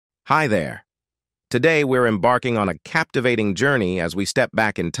Hi there. Today we're embarking on a captivating journey as we step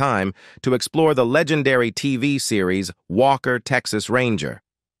back in time to explore the legendary TV series Walker, Texas Ranger.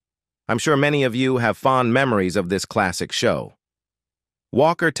 I'm sure many of you have fond memories of this classic show.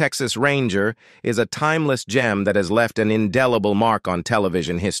 Walker, Texas Ranger is a timeless gem that has left an indelible mark on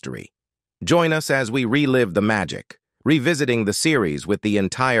television history. Join us as we relive the magic, revisiting the series with the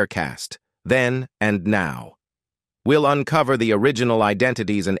entire cast, then and now. We'll uncover the original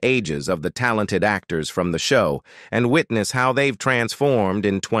identities and ages of the talented actors from the show and witness how they've transformed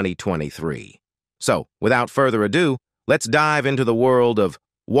in 2023. So, without further ado, let's dive into the world of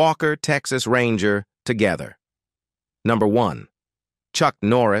Walker, Texas Ranger together. Number 1. Chuck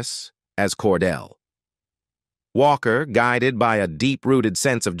Norris as Cordell. Walker, guided by a deep-rooted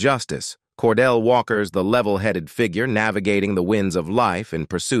sense of justice, Cordell Walker's the level-headed figure navigating the winds of life in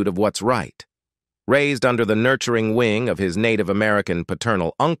pursuit of what's right. Raised under the nurturing wing of his Native American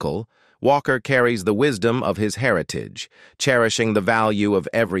paternal uncle, Walker carries the wisdom of his heritage, cherishing the value of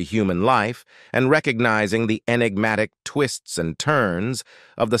every human life and recognizing the enigmatic twists and turns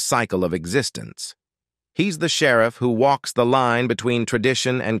of the cycle of existence. He's the sheriff who walks the line between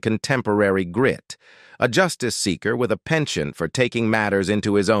tradition and contemporary grit, a justice seeker with a penchant for taking matters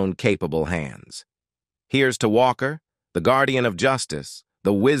into his own capable hands. Here's to Walker, the guardian of justice,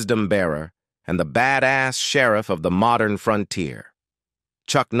 the wisdom bearer, and the badass sheriff of the modern frontier.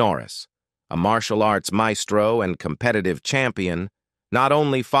 Chuck Norris, a martial arts maestro and competitive champion, not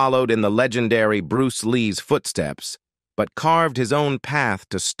only followed in the legendary Bruce Lee's footsteps, but carved his own path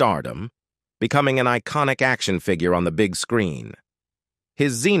to stardom, becoming an iconic action figure on the big screen.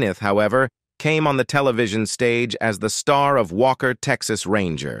 His zenith, however, came on the television stage as the star of Walker, Texas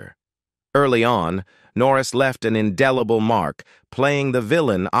Ranger. Early on, Norris left an indelible mark, playing the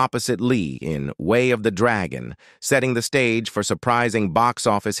villain opposite Lee in Way of the Dragon, setting the stage for surprising box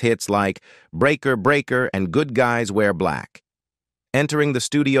office hits like Breaker Breaker and Good Guys Wear Black. Entering the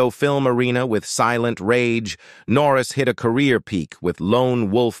studio film arena with Silent Rage, Norris hit a career peak with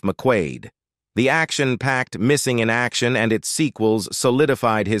Lone Wolf McQuade. The action-packed Missing in Action and its sequels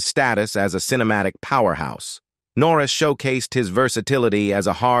solidified his status as a cinematic powerhouse. Norris showcased his versatility as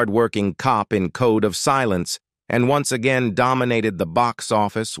a hard-working cop in Code of Silence and once again dominated the box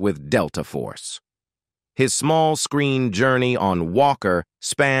office with Delta Force. His small-screen journey on Walker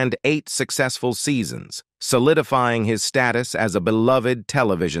spanned 8 successful seasons, solidifying his status as a beloved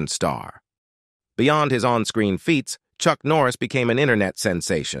television star. Beyond his on-screen feats, Chuck Norris became an internet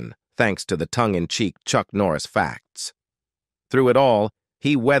sensation, thanks to the tongue-in-cheek Chuck Norris facts. Through it all,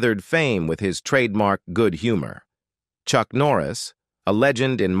 he weathered fame with his trademark good humor. Chuck Norris, a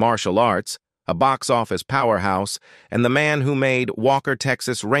legend in martial arts, a box office powerhouse, and the man who made Walker,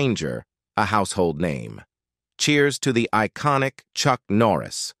 Texas Ranger a household name. Cheers to the iconic Chuck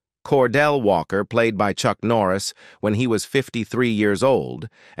Norris. Cordell Walker played by Chuck Norris when he was 53 years old,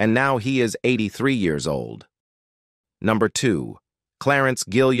 and now he is 83 years old. Number 2. Clarence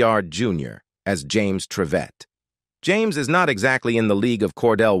Gilliard Jr. as James Trivette. James is not exactly in the league of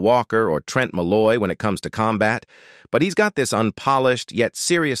Cordell Walker or Trent Malloy when it comes to combat, but he's got this unpolished yet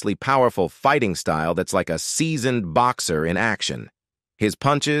seriously powerful fighting style that's like a seasoned boxer in action. His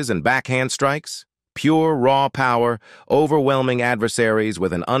punches and backhand strikes, pure raw power, overwhelming adversaries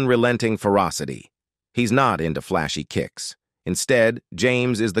with an unrelenting ferocity. He's not into flashy kicks. Instead,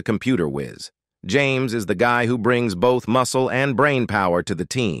 James is the computer whiz. James is the guy who brings both muscle and brain power to the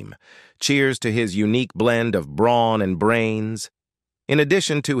team. Cheers to his unique blend of brawn and brains. In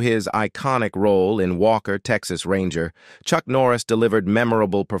addition to his iconic role in Walker, Texas Ranger, Chuck Norris delivered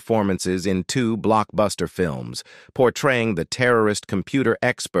memorable performances in 2 blockbuster films, portraying the terrorist computer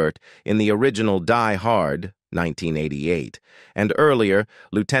expert in the original Die Hard, 1988, and earlier,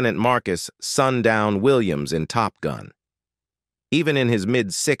 Lieutenant Marcus Sundown Williams in Top Gun. Even in his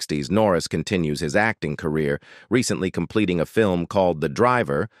mid-60s, Norris continues his acting career, recently completing a film called The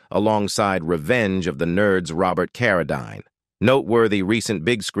Driver alongside Revenge of the Nerds Robert Carradine. Noteworthy recent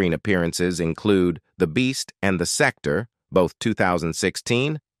big-screen appearances include The Beast and the Sector, both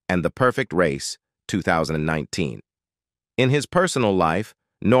 2016, and The Perfect Race, 2019. In his personal life,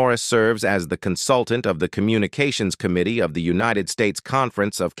 Norris serves as the consultant of the Communications Committee of the United States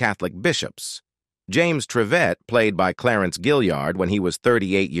Conference of Catholic Bishops. James Trivette played by Clarence Gilliard when he was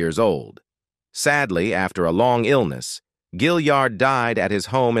 38 years old. Sadly, after a long illness, Gilliard died at his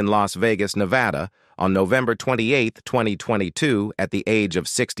home in Las Vegas, Nevada, on November 28, 2022, at the age of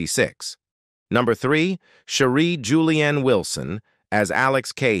 66. Number 3, Cherie Julianne Wilson as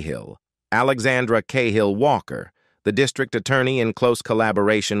Alex Cahill, Alexandra Cahill Walker, the district attorney in close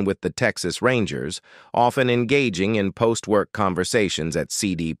collaboration with the Texas Rangers, often engaging in post-work conversations at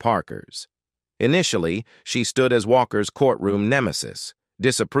C.D. Parker's. Initially, she stood as Walker's courtroom nemesis,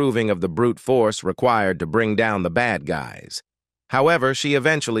 disapproving of the brute force required to bring down the bad guys. However, she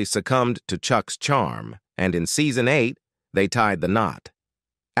eventually succumbed to Chuck's charm, and in Season 8, they tied the knot.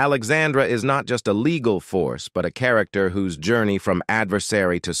 Alexandra is not just a legal force, but a character whose journey from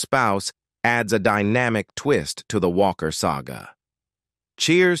adversary to spouse adds a dynamic twist to the Walker saga.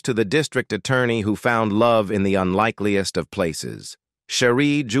 Cheers to the district attorney who found love in the unlikeliest of places.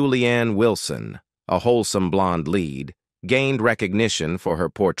 Cherie Julianne Wilson, a wholesome blonde lead, gained recognition for her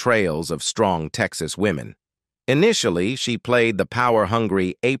portrayals of strong Texas women. Initially, she played the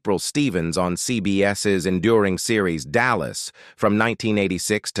power-hungry April Stevens on CBS's enduring series Dallas from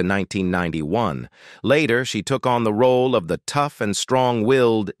 1986 to 1991. Later, she took on the role of the tough and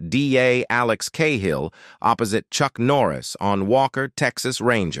strong-willed D.A. Alex Cahill opposite Chuck Norris on Walker, Texas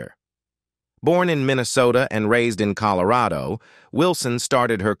Ranger. Born in Minnesota and raised in Colorado, Wilson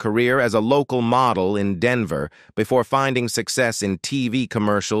started her career as a local model in Denver before finding success in TV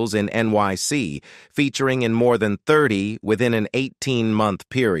commercials in NYC, featuring in more than 30 within an 18-month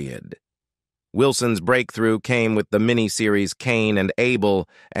period. Wilson's breakthrough came with the miniseries Cain and Abel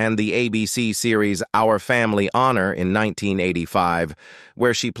and the ABC series Our Family Honor in 1985,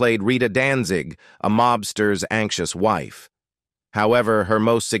 where she played Rita Danzig, a mobster's anxious wife. However, her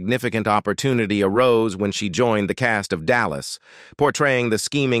most significant opportunity arose when she joined the cast of Dallas, portraying the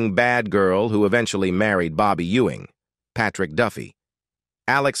scheming bad girl who eventually married Bobby Ewing, Patrick Duffy.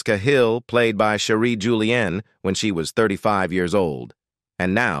 Alex Cahill played by Cherie Julianne when she was 35 years old,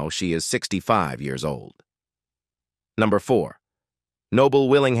 and now she is 65 years old. Number 4. Noble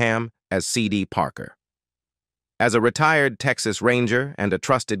Willingham as C.D. Parker. As a retired Texas Ranger and a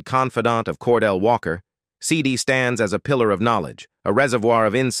trusted confidant of Cordell Walker, C.D. stands as a pillar of knowledge, a reservoir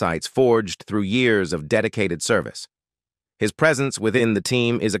of insights forged through years of dedicated service. His presence within the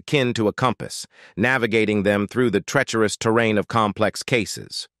team is akin to a compass, navigating them through the treacherous terrain of complex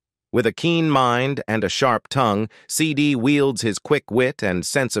cases. With a keen mind and a sharp tongue, C.D. wields his quick wit and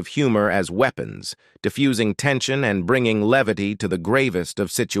sense of humor as weapons, diffusing tension and bringing levity to the gravest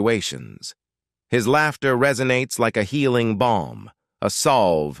of situations. His laughter resonates like a healing balm, a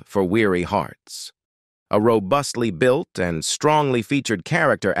salve for weary hearts. A robustly built and strongly featured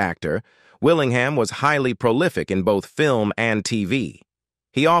character actor, Willingham was highly prolific in both film and TV.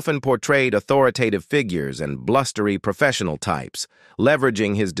 He often portrayed authoritative figures and blustery professional types,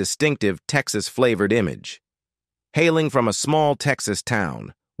 leveraging his distinctive Texas-flavored image. Hailing from a small Texas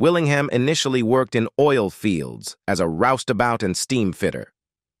town, Willingham initially worked in oil fields as a roustabout and steam fitter.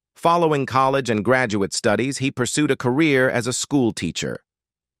 Following college and graduate studies, he pursued a career as a school teacher.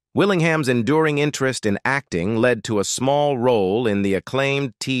 Willingham's enduring interest in acting led to a small role in the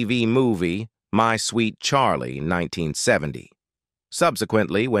acclaimed TV movie My Sweet Charlie, 1970.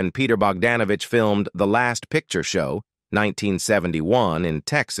 Subsequently, when Peter Bogdanovich filmed The Last Picture Show, 1971, in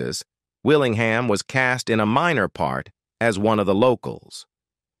Texas, Willingham was cast in a minor part as one of the locals.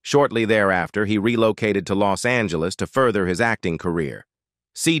 Shortly thereafter, he relocated to Los Angeles to further his acting career.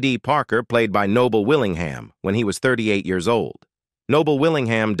 C.D. Parker played by Noble Willingham when he was 38 years old. Noble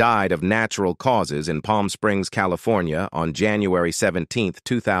Willingham died of natural causes in Palm Springs, California on January 17,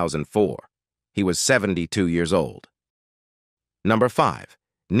 2004. He was 72 years old. Number 5.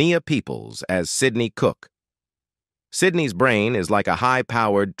 Nia Peoples as Sidney Cook. Sidney's brain is like a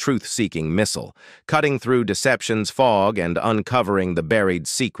high-powered, truth-seeking missile, cutting through deception's fog and uncovering the buried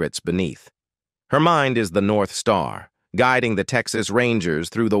secrets beneath. Her mind is the North Star, guiding the Texas Rangers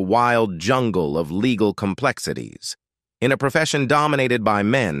through the wild jungle of legal complexities. In a profession dominated by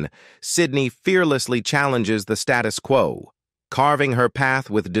men, Sidney fearlessly challenges the status quo, carving her path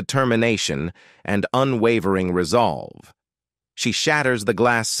with determination and unwavering resolve. She shatters the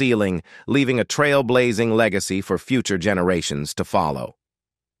glass ceiling, leaving a trailblazing legacy for future generations to follow.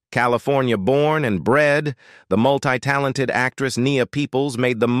 California-born and bred, the multi-talented actress Nia Peoples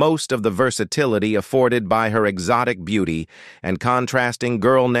made the most of the versatility afforded by her exotic beauty and contrasting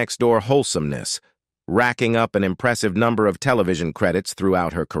girl-next-door wholesomeness, racking up an impressive number of television credits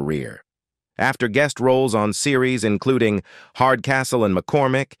throughout her career. After guest roles on series including Hardcastle and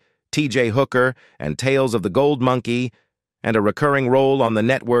McCormick, T.J. Hooker, and Tales of the Gold Monkey, and a recurring role on the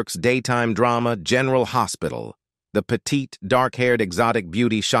network's daytime drama General Hospital, the petite, dark-haired exotic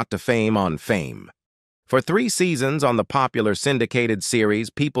beauty shot to fame on Fame. For 3 seasons on the popular syndicated series,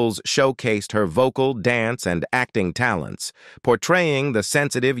 Peoples showcased her vocal, dance, and acting talents, portraying the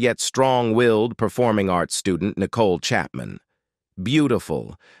sensitive yet strong-willed performing arts student Nicole Chapman.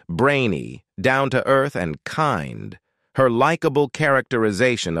 beautiful, brainy, down-to-earth, and kind. Her likable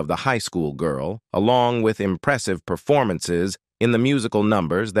characterization of the high school girl, along with impressive performances in the musical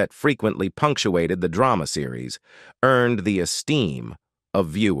numbers that frequently punctuated the drama series, earned the esteem of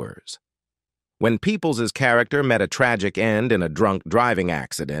viewers. When Peoples' character met a tragic end in a drunk driving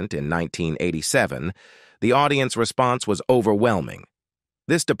accident in 1987, the audience response was overwhelming.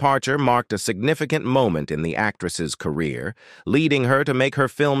 This departure marked a significant moment in the actress's career, leading her to make her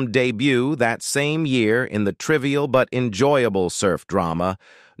film debut that same year in the trivial but enjoyable surf drama,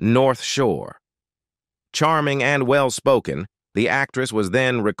 North Shore. Charming and well-spoken, the actress was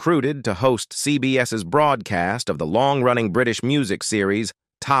then recruited to host CBS's broadcast of the long-running British music series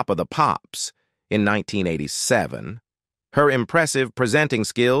Top of the Pops in 1987. Her impressive presenting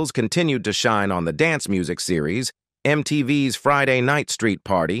skills continued to shine on the dance music series, MTV's Friday Night Street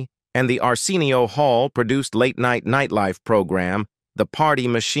Party, and the Arsenio Hall-produced late-night nightlife program, The Party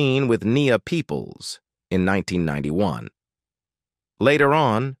Machine with Nia Peoples, in 1991. Later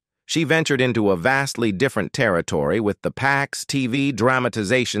on, she ventured into a vastly different territory with the PAX TV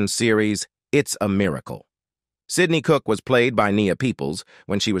dramatization series, It's a Miracle. Sidney Cook was played by Nia Peoples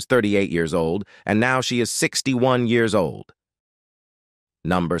when she was 38 years old, and now she is 61 years old.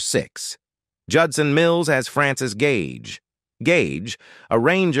 Number 6. Judson Mills as Francis Gage. Gage, a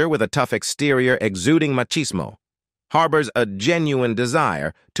ranger with a tough exterior exuding machismo, harbors a genuine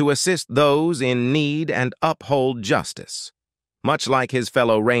desire to assist those in need and uphold justice. Much like his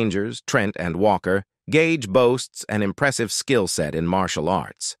fellow rangers, Trent and Walker, Gage boasts an impressive skill set in martial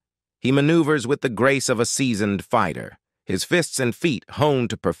arts. He maneuvers with the grace of a seasoned fighter, his fists and feet honed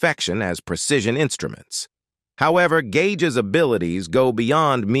to perfection as precision instruments. However, Gage's abilities go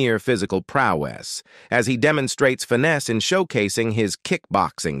beyond mere physical prowess, as he demonstrates finesse in showcasing his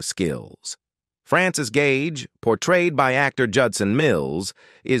kickboxing skills. Francis Gage, portrayed by actor Judson Mills,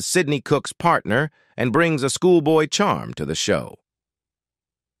 is Sidney Cook's partner and brings a schoolboy charm to the show.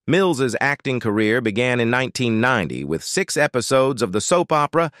 Mills's acting career began in 1990 with 6 episodes of the soap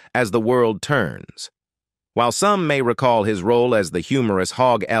opera As the World Turns. While some may recall his role as the humorous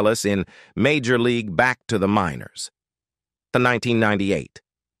Hog Ellis in Major League Back to the Minors, 1998,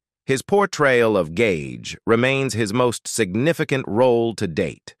 his portrayal of Gage remains his most significant role to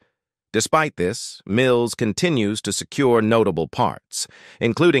date. Despite this, Mills continues to secure notable parts,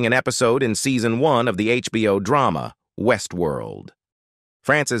 including an episode in Season 1 of the HBO drama Westworld.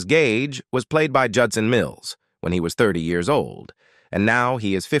 Francis Gage was played by Judson Mills when he was 30 years old, and now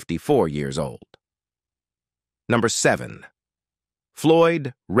he is 54 years old. Number 7.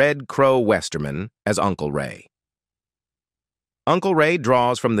 Floyd Red Crow Westerman as Uncle Ray. Uncle Ray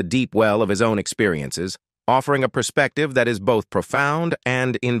draws from the deep well of his own experiences, offering a perspective that is both profound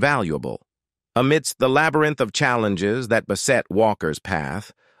and invaluable. Amidst the labyrinth of challenges that beset Walker's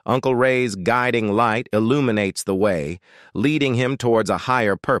path, Uncle Ray's guiding light illuminates the way, leading him towards a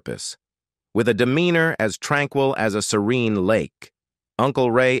higher purpose. With a demeanor as tranquil as a serene lake,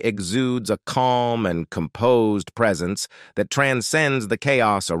 Uncle Ray exudes a calm and composed presence that transcends the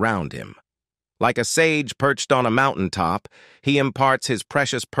chaos around him. Like a sage perched on a mountaintop, he imparts his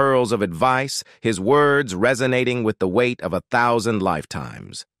precious pearls of advice, his words resonating with the weight of 1,000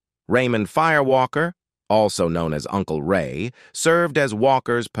 lifetimes. Raymond Firewalker, also known as Uncle Ray, served as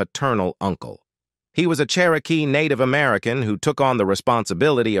Walker's paternal uncle. He was a Cherokee Native American who took on the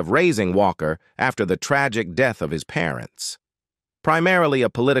responsibility of raising Walker after the tragic death of his parents. Primarily a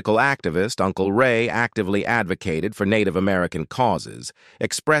political activist, Uncle Ray actively advocated for Native American causes,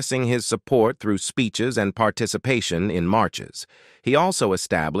 expressing his support through speeches and participation in marches. He also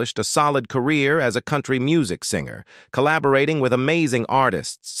established a solid career as a country music singer, collaborating with amazing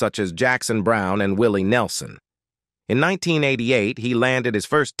artists such as Jackson Browne and Willie Nelson. In 1988, he landed his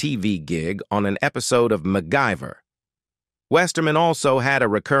first TV gig on an episode of MacGyver. Westerman also had a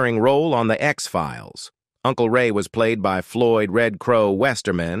recurring role on The X-Files. Uncle Ray was played by Floyd Red Crow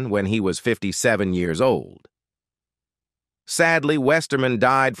Westerman when he was 57 years old. Sadly, Westerman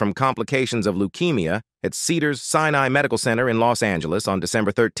died from complications of leukemia at Cedars-Sinai Medical Center in Los Angeles on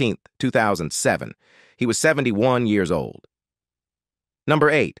December 13, 2007. He was 71 years old. Number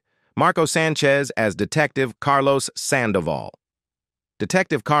 8. Marco Sanchez as Detective Carlos Sandoval.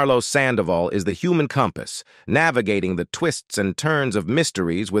 Detective Carlos Sandoval is the human compass, navigating the twists and turns of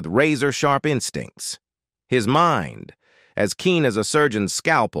mysteries with razor-sharp instincts. His mind, as keen as a surgeon's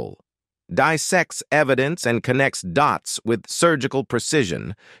scalpel, dissects evidence and connects dots with surgical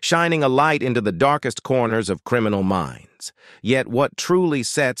precision, shining a light into the darkest corners of criminal minds. Yet what truly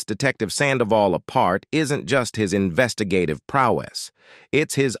sets Detective Sandoval apart isn't just his investigative prowess,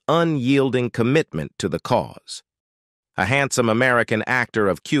 it's his unyielding commitment to the cause. A handsome American actor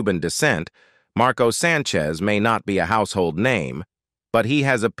of Cuban descent, Marco Sanchez may not be a household name, but he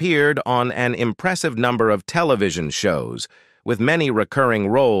has appeared on an impressive number of television shows, with many recurring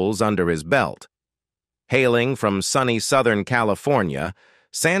roles under his belt. Hailing from sunny Southern California,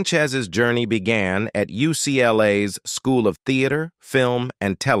 Sanchez's journey began at UCLA's School of Theater, Film,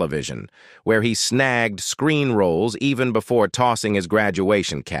 and Television, where he snagged screen roles even before tossing his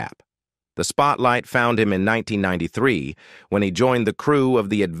graduation cap. The spotlight found him in 1993 when he joined the crew of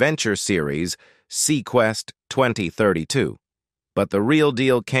the adventure series seaQuest 2032. But the real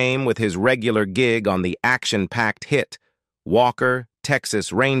deal came with his regular gig on the action-packed hit Walker,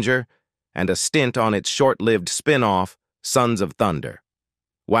 Texas Ranger, and a stint on its short-lived spin-off, Sons of Thunder.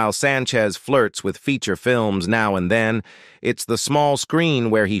 While Sanchez flirts with feature films now and then, it's the small screen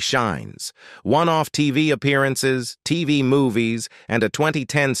where he shines. One-off TV appearances, TV movies, and a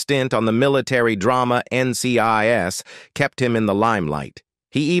 2010 stint on the military drama NCIS kept him in the limelight.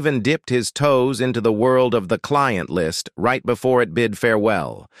 He even dipped his toes into the world of The Client List right before it bid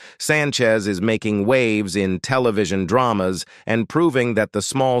farewell. Sanchez is making waves in television dramas and proving that the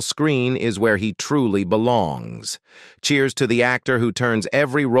small screen is where he truly belongs. Cheers to the actor who turns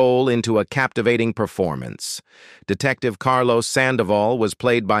every role into a captivating performance. Detective Carlos Sandoval was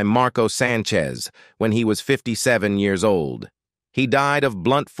played by Marco Sanchez when he was 57 years old. He died of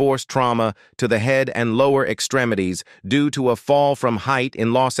blunt force trauma to the head and lower extremities due to a fall from height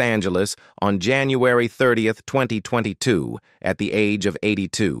in Los Angeles on January 30th, 2022, at the age of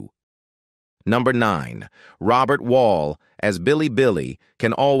 82. Number 9. Robert Wuhl, as Billy,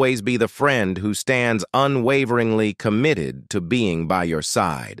 can always be the friend who stands unwaveringly committed to being by your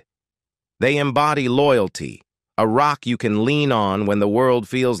side. They embody loyalty, a rock you can lean on when the world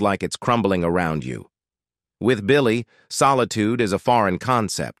feels like it's crumbling around you. With Billy, solitude is a foreign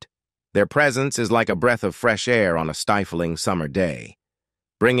concept. Their presence is like a breath of fresh air on a stifling summer day,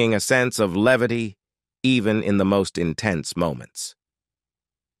 bringing a sense of levity even in the most intense moments.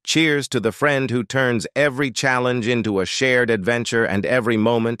 Cheers to the friend who turns every challenge into a shared adventure and every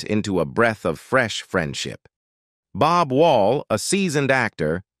moment into a breath of fresh friendship. Bob Wuhl, a seasoned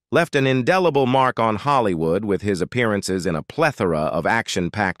actor, left an indelible mark on Hollywood with his appearances in a plethora of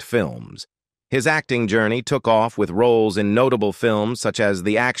action-packed films. His acting journey took off with roles in notable films such as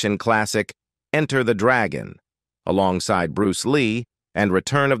the action classic Enter the Dragon, alongside Bruce Lee, and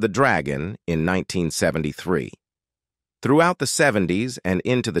Return of the Dragon in 1973. Throughout the 70s and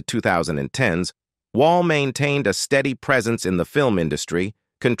into the 2010s, Wuhl maintained a steady presence in the film industry,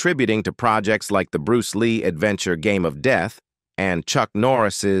 contributing to projects like the Bruce Lee adventure Game of Death and Chuck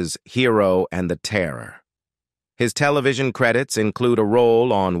Norris's Hero and the Terror. His television credits include a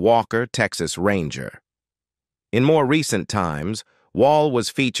role on Walker, Texas Ranger. In more recent times, Wuhl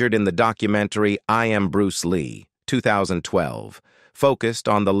was featured in the documentary I Am Bruce Lee, 2012, focused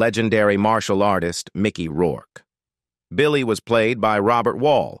on the legendary martial artist Mickey Rourke. Billy was played by Robert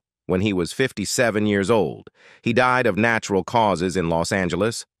Wuhl when he was 57 years old. He died of natural causes in Los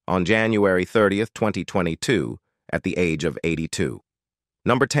Angeles on January 30th, 2022, at the age of 82.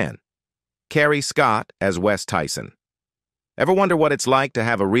 Number 10. Kerry Scott as Wes Tyson. Ever wonder what it's like to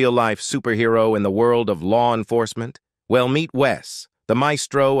have a real-life superhero in the world of law enforcement? Well, meet Wes, the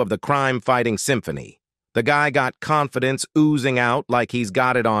maestro of the crime-fighting symphony. The guy got confidence oozing out like he's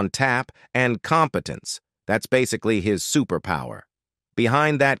got it on tap, and competence. That's basically his superpower.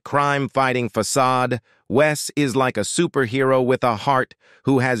 Behind that crime-fighting facade, Wes is like a superhero with a heart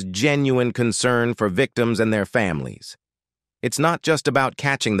who has genuine concern for victims and their families. It's not just about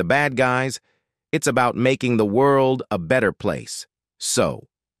catching the bad guys, it's about making the world a better place. So,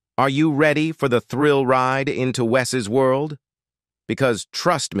 are you ready for the thrill ride into Wes's world? Because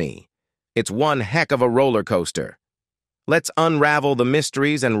trust me, it's one heck of a roller coaster. Let's unravel the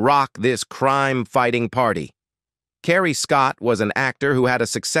mysteries and rock this crime-fighting party. Kerry Scott was an actor who had a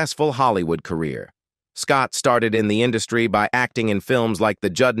successful Hollywood career. Scott started in the industry by acting in films like the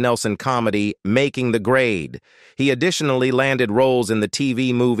Judd Nelson comedy Making the Grade. He additionally landed roles in the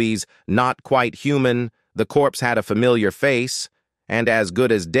TV movies Not Quite Human, The Corpse Had a Familiar Face, and As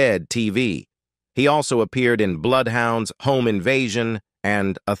Good as Dead TV. He also appeared in Bloodhounds, Home Invasion,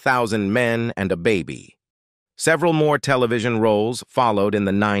 and 1,000 Men and a Baby. Several more television roles followed in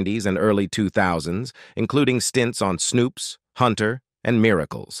the 90s and early 2000s, including stints on Snoops, Hunter, and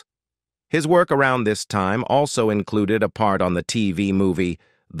Miracles. His work around this time also included a part on the TV movie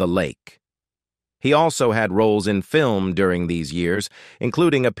The Lake. He also had roles in film during these years,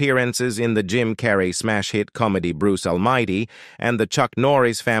 including appearances in the Jim Carrey smash hit comedy Bruce Almighty and the Chuck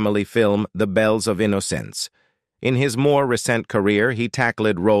Norris family film The Bells of Innocence. In his more recent career, he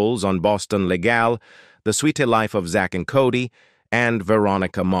tackled roles on Boston Legal, The Suite Life of Zack and Cody, and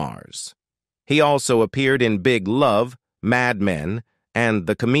Veronica Mars. He also appeared in Big Love, Mad Men, and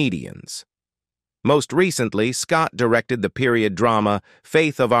The Comedians. Most recently, Scott directed the period drama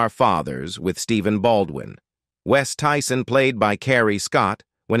Faith of Our Fathers with Stephen Baldwin. Wes Tyson played by Cary Scott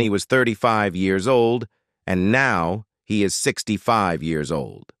when he was 35 years old, and now he is 65 years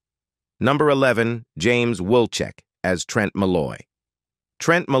old. Number 11, James Wolchek as Trent Malloy.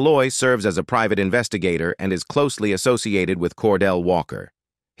 Trent Malloy serves as a private investigator and is closely associated with Cordell Walker.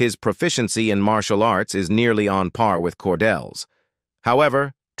 His proficiency in martial arts is nearly on par with Cordell's.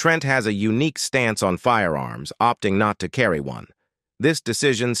 However, Trent has a unique stance on firearms, opting not to carry one. This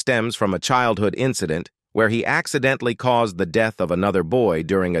decision stems from a childhood incident where he accidentally caused the death of another boy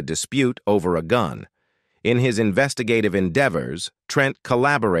during a dispute over a gun. In his investigative endeavors, Trent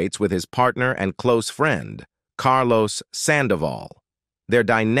collaborates with his partner and close friend, Carlos Sandoval. Their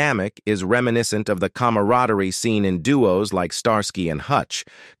dynamic is reminiscent of the camaraderie seen in duos like Starsky and Hutch,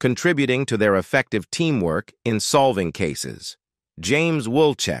 contributing to their effective teamwork in solving cases. James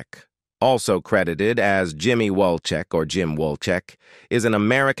Wolchek, also credited as Jimmy Wolchek or Jim Wolchek, is an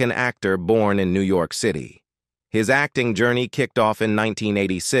American actor born in New York City. His acting journey kicked off in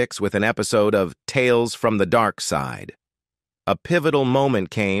 1986 with an episode of Tales from the Dark Side. A pivotal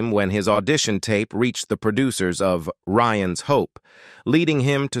moment came when his audition tape reached the producers of Ryan's Hope, leading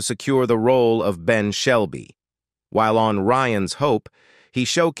him to secure the role of Ben Shelby. While on Ryan's Hope, he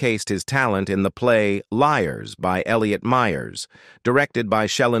showcased his talent in the play Liars by Elliot Myers, directed by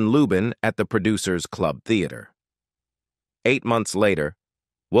Shellen Lubin at the Producers Club Theater. 8 months later,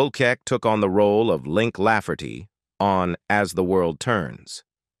 Wolchek took on the role of Link Lafferty on As the World Turns.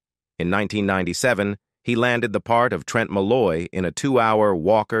 In 1997, he landed the part of Trent Malloy in a 2-hour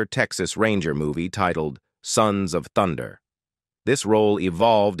Walker, Texas Ranger movie titled Sons of Thunder. This role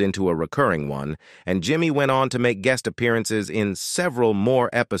evolved into a recurring one, and Jimmy went on to make guest appearances in several more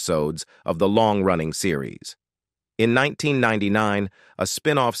episodes of the long-running series. In 1999, a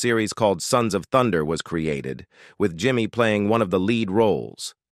spin-off series called Sons of Thunder was created, with Jimmy playing one of the lead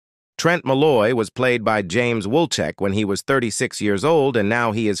roles. Trent Malloy was played by James Wolchek when he was 36 years old, and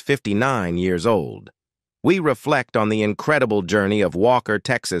now he is 59 years old. We reflect on the incredible journey of Walker,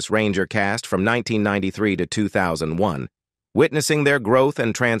 Texas Ranger cast from 1993 to 2001. Witnessing their growth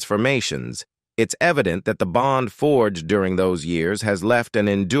and transformations, it's evident that the bond forged during those years has left an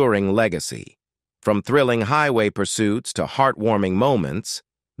enduring legacy. From thrilling highway pursuits to heartwarming moments,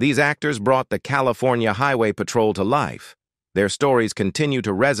 these actors brought the California Highway Patrol to life. Their stories continue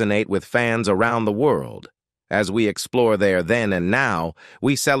to resonate with fans around the world. As we explore their then and now,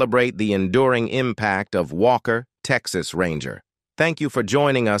 we celebrate the enduring impact of Walker, Texas Ranger. Thank you for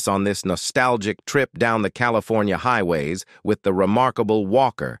joining us on this nostalgic trip down the California highways with the remarkable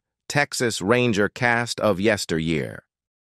Walker, Texas Ranger cast of yesteryear.